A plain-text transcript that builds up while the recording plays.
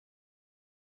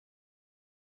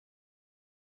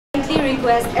kindly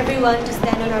request everyone to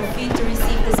stand on our feet to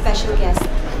receive the special guest.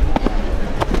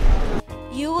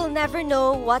 You will never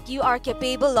know what you are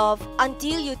capable of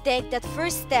until you take that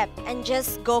first step and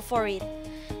just go for it.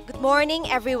 Good morning,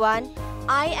 everyone.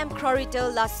 I am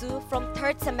Crorito Lasu from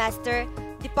 3rd semester,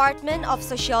 Department of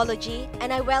Sociology,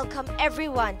 and I welcome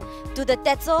everyone to the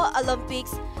Tetso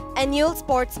Olympics Annual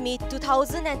Sports Meet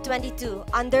 2022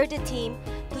 under the theme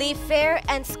Play Fair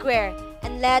and Square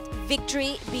and Let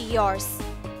Victory Be Yours.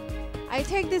 I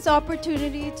take this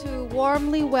opportunity to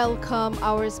warmly welcome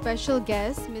our special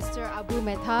guest, Mr. Abu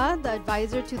Mehta, the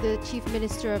advisor to the Chief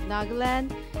Minister of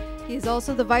Nagaland. He is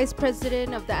also the Vice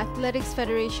President of the Athletics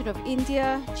Federation of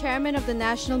India, Chairman of the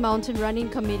National Mountain Running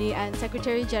Committee, and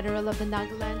Secretary General of the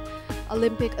Nagaland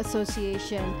Olympic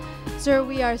Association. Sir,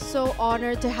 we are so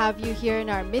honored to have you here in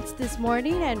our midst this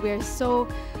morning, and we are so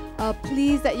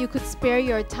pleased that you could spare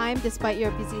your time despite your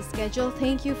busy schedule.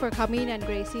 Thank you for coming and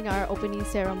gracing our opening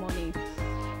ceremony.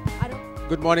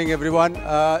 Good morning, everyone.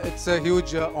 It's a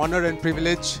huge honor and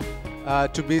privilege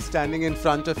to be standing in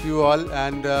front of you all,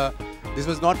 and this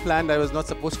was not planned. I was not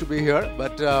supposed to be here,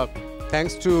 but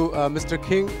thanks to Mr.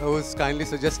 King, who has kindly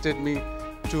suggested me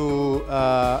to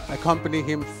accompany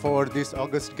him for this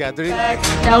August gathering.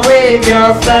 Now wave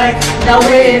your flag, now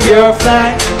wave your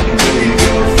flag.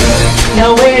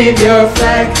 Now wave your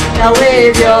flag, now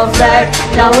wave your flag,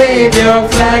 now wave your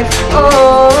flag.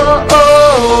 Oh, oh,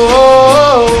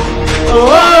 oh,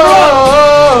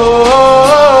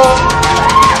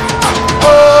 oh,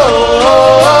 oh,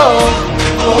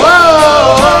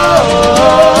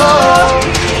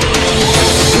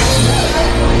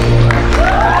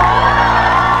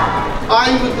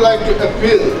 I would like to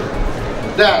appeal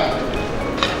that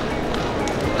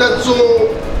Tetso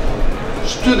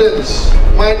students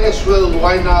might as well,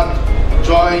 why not,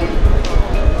 join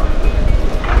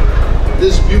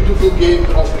this beautiful game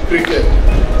of cricket.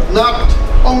 Not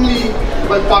only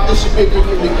by participating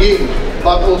in the game,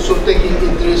 but also taking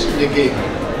interest in the game.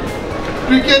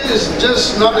 Cricket is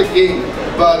just not a game,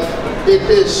 but it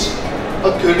is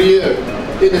a career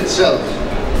in itself.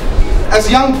 As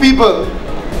young people,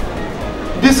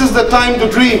 this is the time to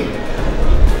dream.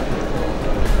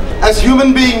 As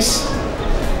human beings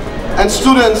and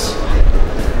students,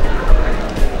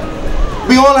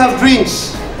 we all have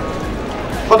dreams.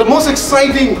 But the most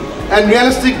exciting and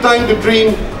realistic time to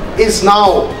dream is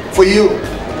now for you.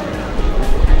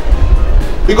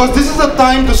 Because this is a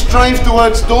time to strive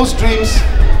towards those dreams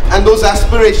and those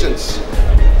aspirations.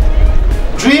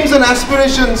 Dreams and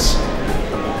aspirations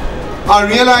are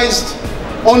realized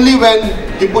only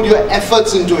when you put your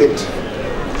efforts into it.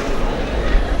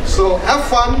 So have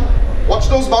fun, watch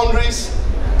those boundaries,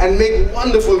 and make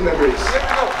wonderful memories.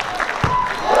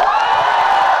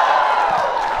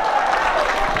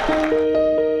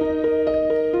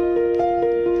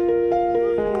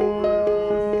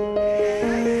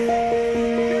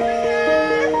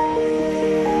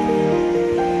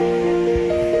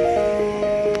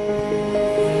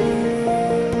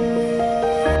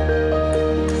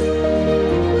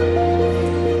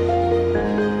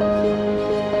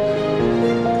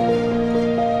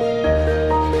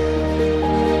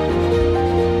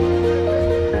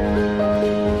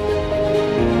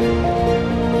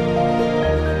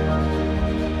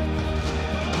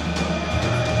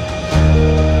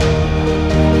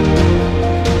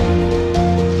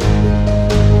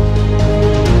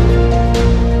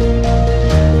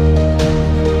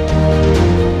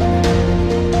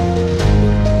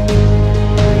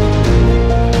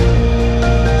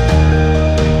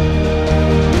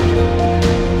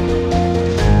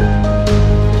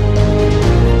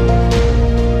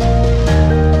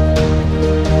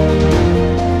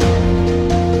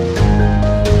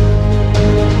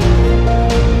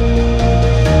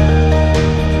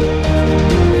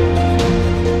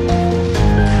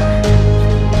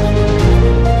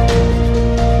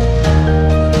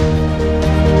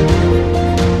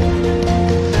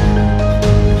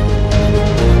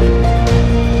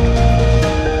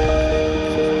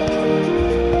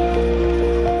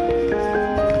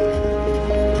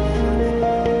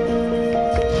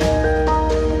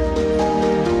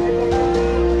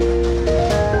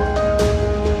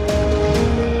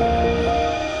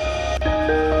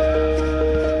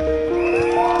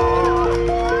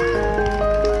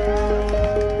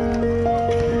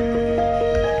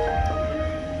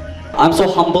 I'm so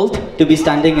humbled to be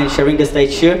standing and sharing the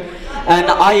stage here. And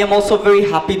I am also very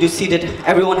happy to see that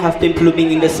everyone have been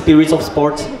blooming in the spirits of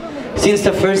sports since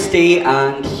the first day,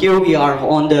 and here we are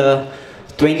on the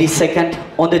 22nd,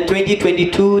 on the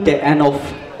 2022, the end of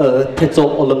Tetso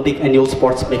Olympic Annual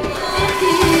Sports Meet.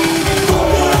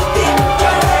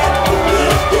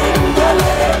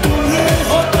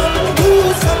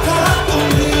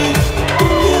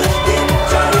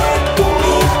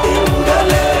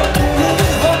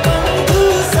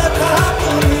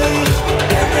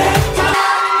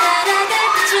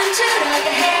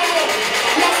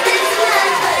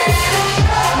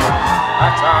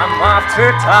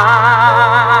 after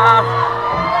time,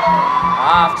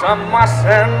 after my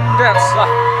sentence,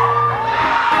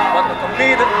 but I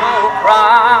committed no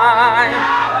crime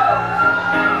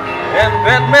and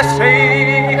bad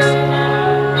mistakes.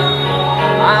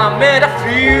 I made a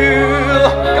few.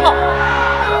 Come on.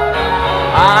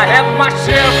 I have my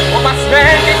share of my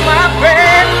strength in my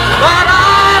pain, but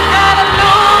I've gotta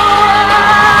know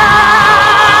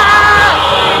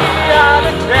you're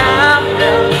the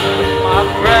champion, my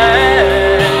friend,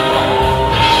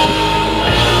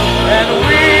 and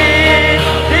we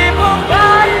keep on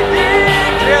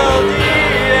fighting till the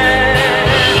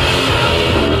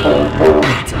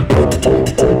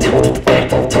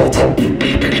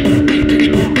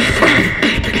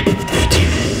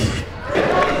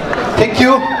Thank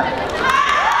you.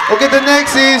 Okay, the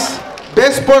next is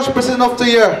Best Sports Person of the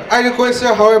Year. I request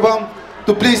Sir Howard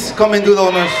to please come and do the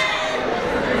honors.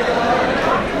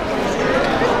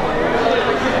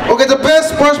 Okay, the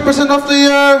Best Sports Person of the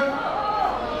Year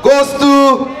goes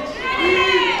to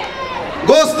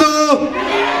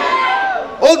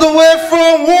all the way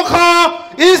from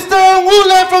Wokha, Eastern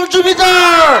Wula from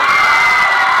Jupiter.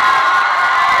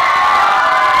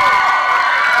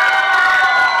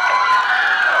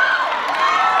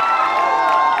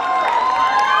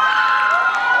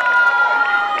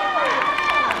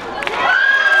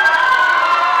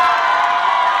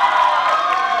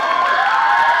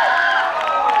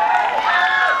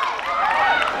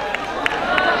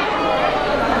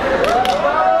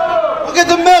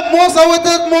 Most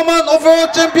awaited moment, overall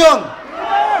champion.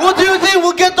 Who do you think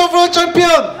will get overall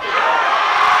champion?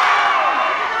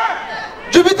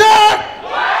 Jupiter?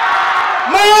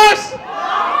 Mars?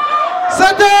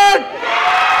 Saturn?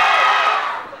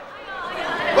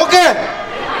 Okay.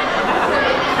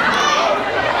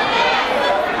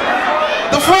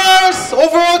 The first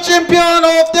overall champion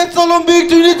of Tetso Olympic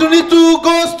 2022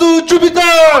 goes to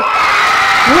Jupiter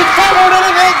with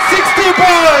 560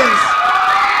 points.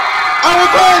 I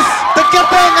request the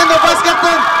captain and the vice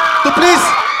captain to please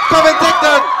come and take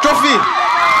the trophy.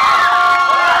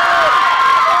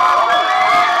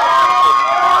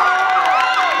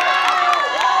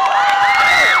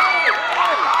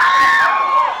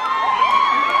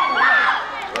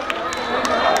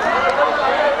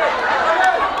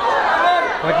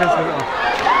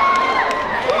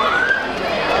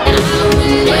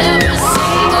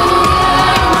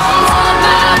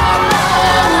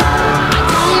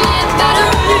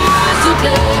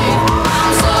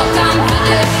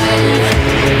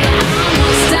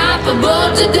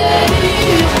 Today,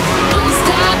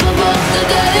 unstoppable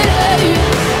today.